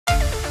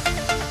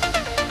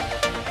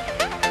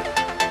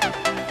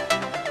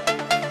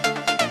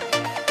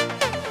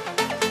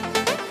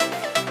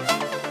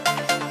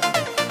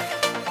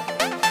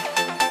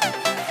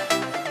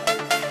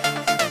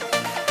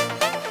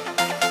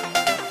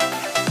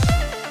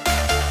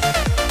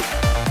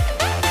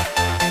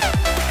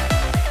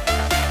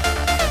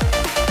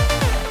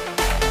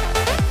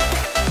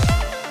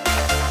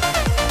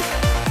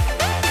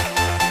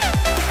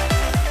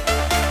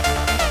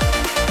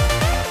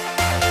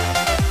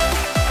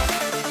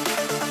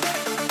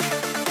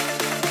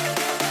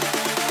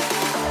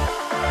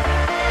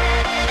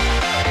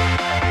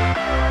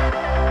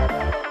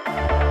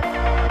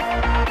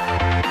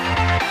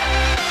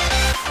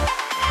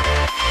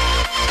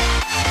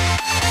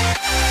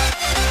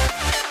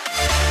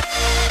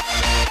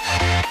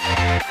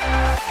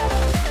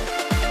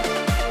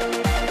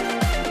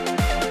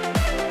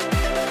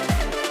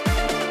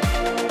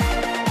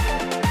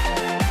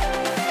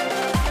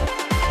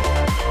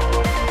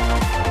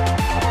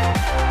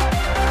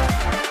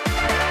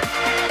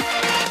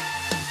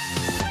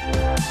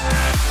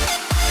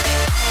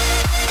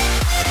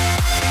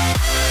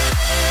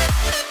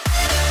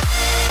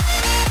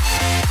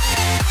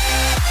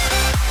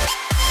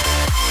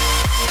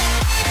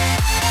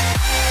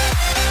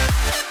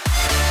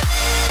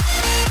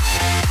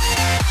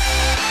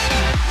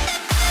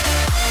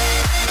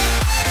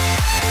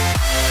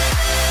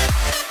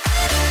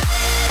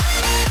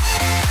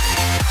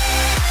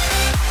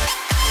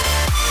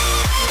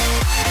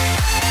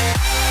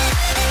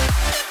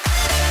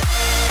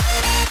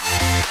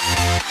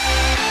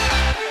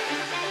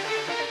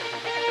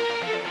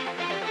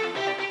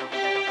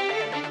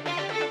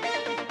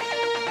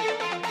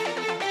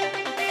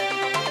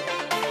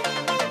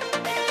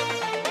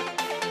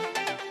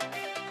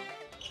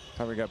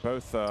We got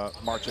both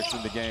Marchicks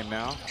in the game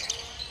now.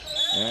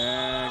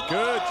 And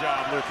good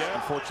job, Luke.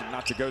 Unfortunate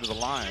not to go to the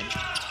line.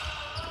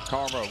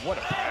 Kawamura, what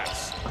a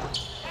pass.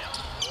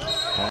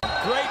 And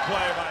great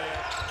play by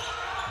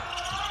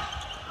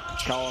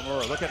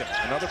Kawamura. Look at it.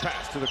 Another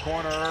pass to the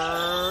corner.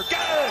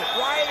 Good!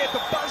 Right at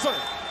the buzzer.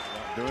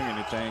 Not doing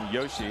anything.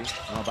 Yoshi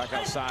back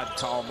outside.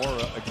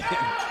 Kawamura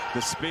again.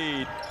 The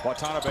speed.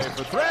 Watanabe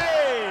for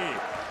three.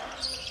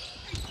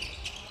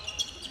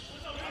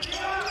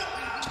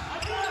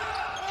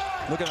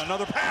 Look at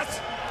another pass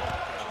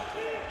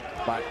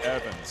by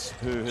Evans,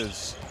 who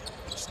is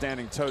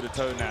standing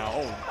toe-to-toe now.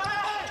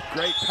 Oh,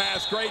 great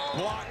pass, great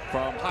block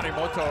from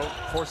Harimoto.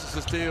 Forces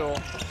the steal.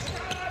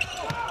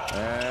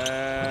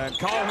 And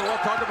Kawamura, we'll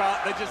talk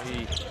about, they just...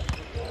 He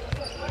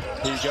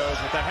goes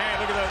with the hand,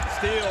 look at that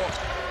steal.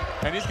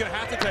 And he's going to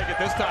have to take it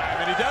this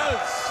time, and he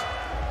does.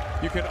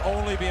 You can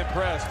only be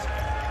impressed.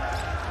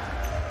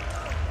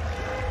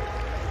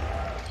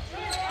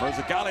 There's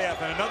a Goliath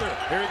and another.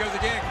 Here he goes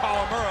again,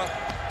 Kawamura.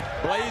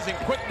 Blazing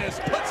quickness,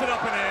 puts it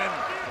up and in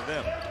for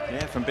them.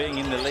 Yeah, from being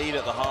in the lead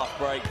at the half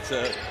break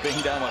to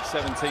being down like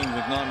 17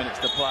 with 9 minutes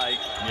to play.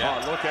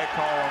 Yeah. Oh, look at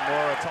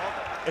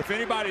Kawamura. If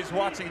anybody's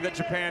watching the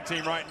Japan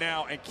team right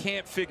now and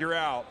can't figure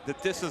out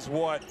that this is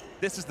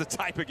the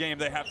type of game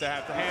they have to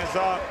have. Hands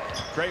up.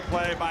 Great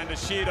play by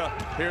Nishida.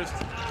 Here's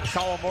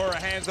Kawamura,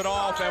 hands it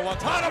off, and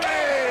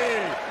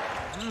Watanabe!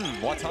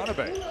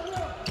 Watanabe.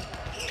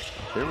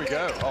 Here we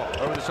go. Oh,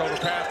 over the shoulder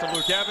pass to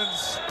Luke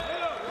Evans.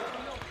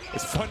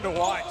 It's fun to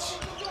watch.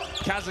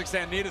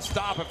 Kazakhstan need a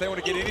stop if they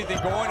want to get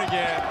anything going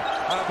again.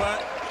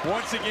 But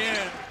once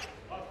again,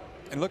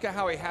 and look at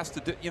how he has to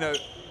do,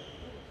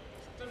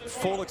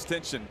 full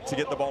extension to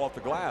get the ball off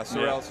the glass,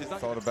 or else he's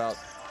not. Thought about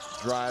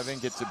driving,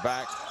 gets it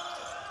back.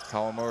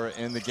 Kawamura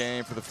in the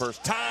game for the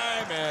first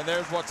time, and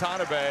there's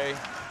Watanabe.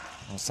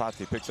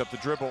 Sati picks up the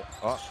dribble.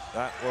 Oh,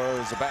 that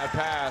was a bad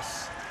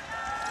pass.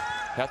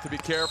 Have to be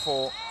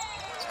careful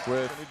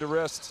with the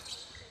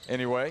wrist.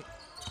 Anyway.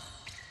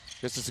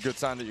 This is a good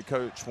sign that your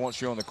coach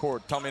wants you on the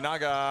court.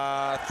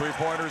 Tominaga,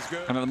 three-pointer is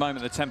good. And at the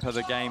moment, the tempo of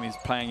the game is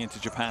playing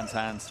into Japan's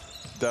hands.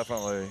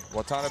 Definitely.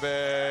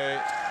 Watanabe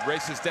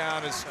races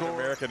down his score.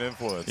 American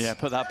influence. Yeah,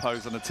 put that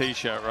pose on a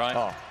T-shirt, right?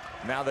 Oh,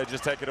 now they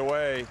just take it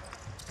away.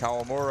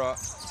 Kawamura.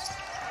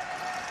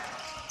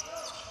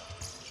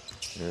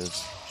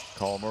 Here's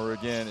Kawamura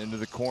again. Into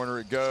the corner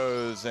it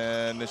goes.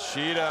 And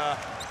Nishida.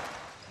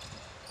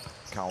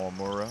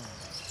 Kawamura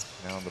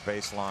now on the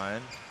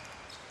baseline.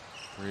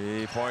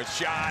 Three-point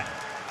shot.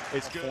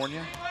 It's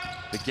California.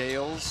 The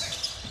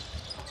Gales.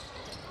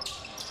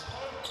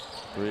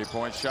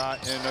 Three-point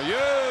shot in the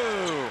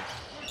U.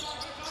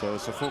 So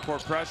it's a full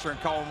court pressure, and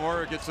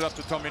Kawamura gets it up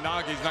to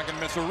Tominaga. He's not going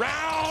to mess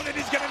around, and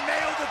he's going to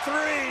nail the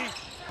three.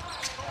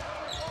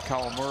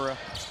 Kawamura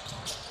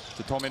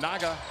to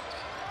Tominaga.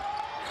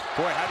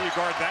 Boy, how do you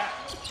guard that?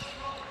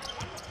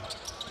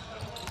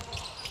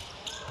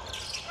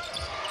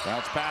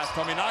 Bounce pass.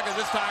 Tominaga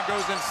this time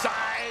goes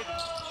inside.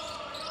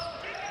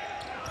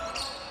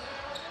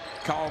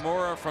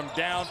 Kawamura from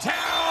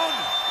downtown,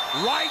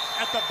 right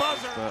at the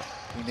buzzer. But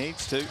he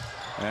needs to.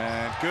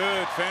 And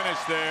good finish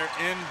there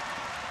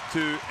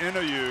into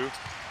Inoue.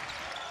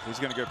 He's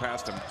going to go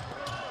past him.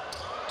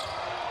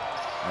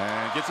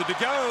 And gets it to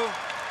go,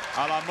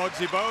 a la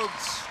Muggsy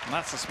Bogues. And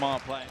that's a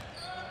smart play.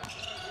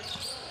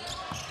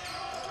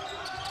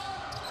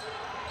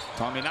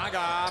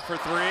 Tominaga for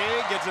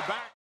three, gets it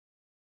back.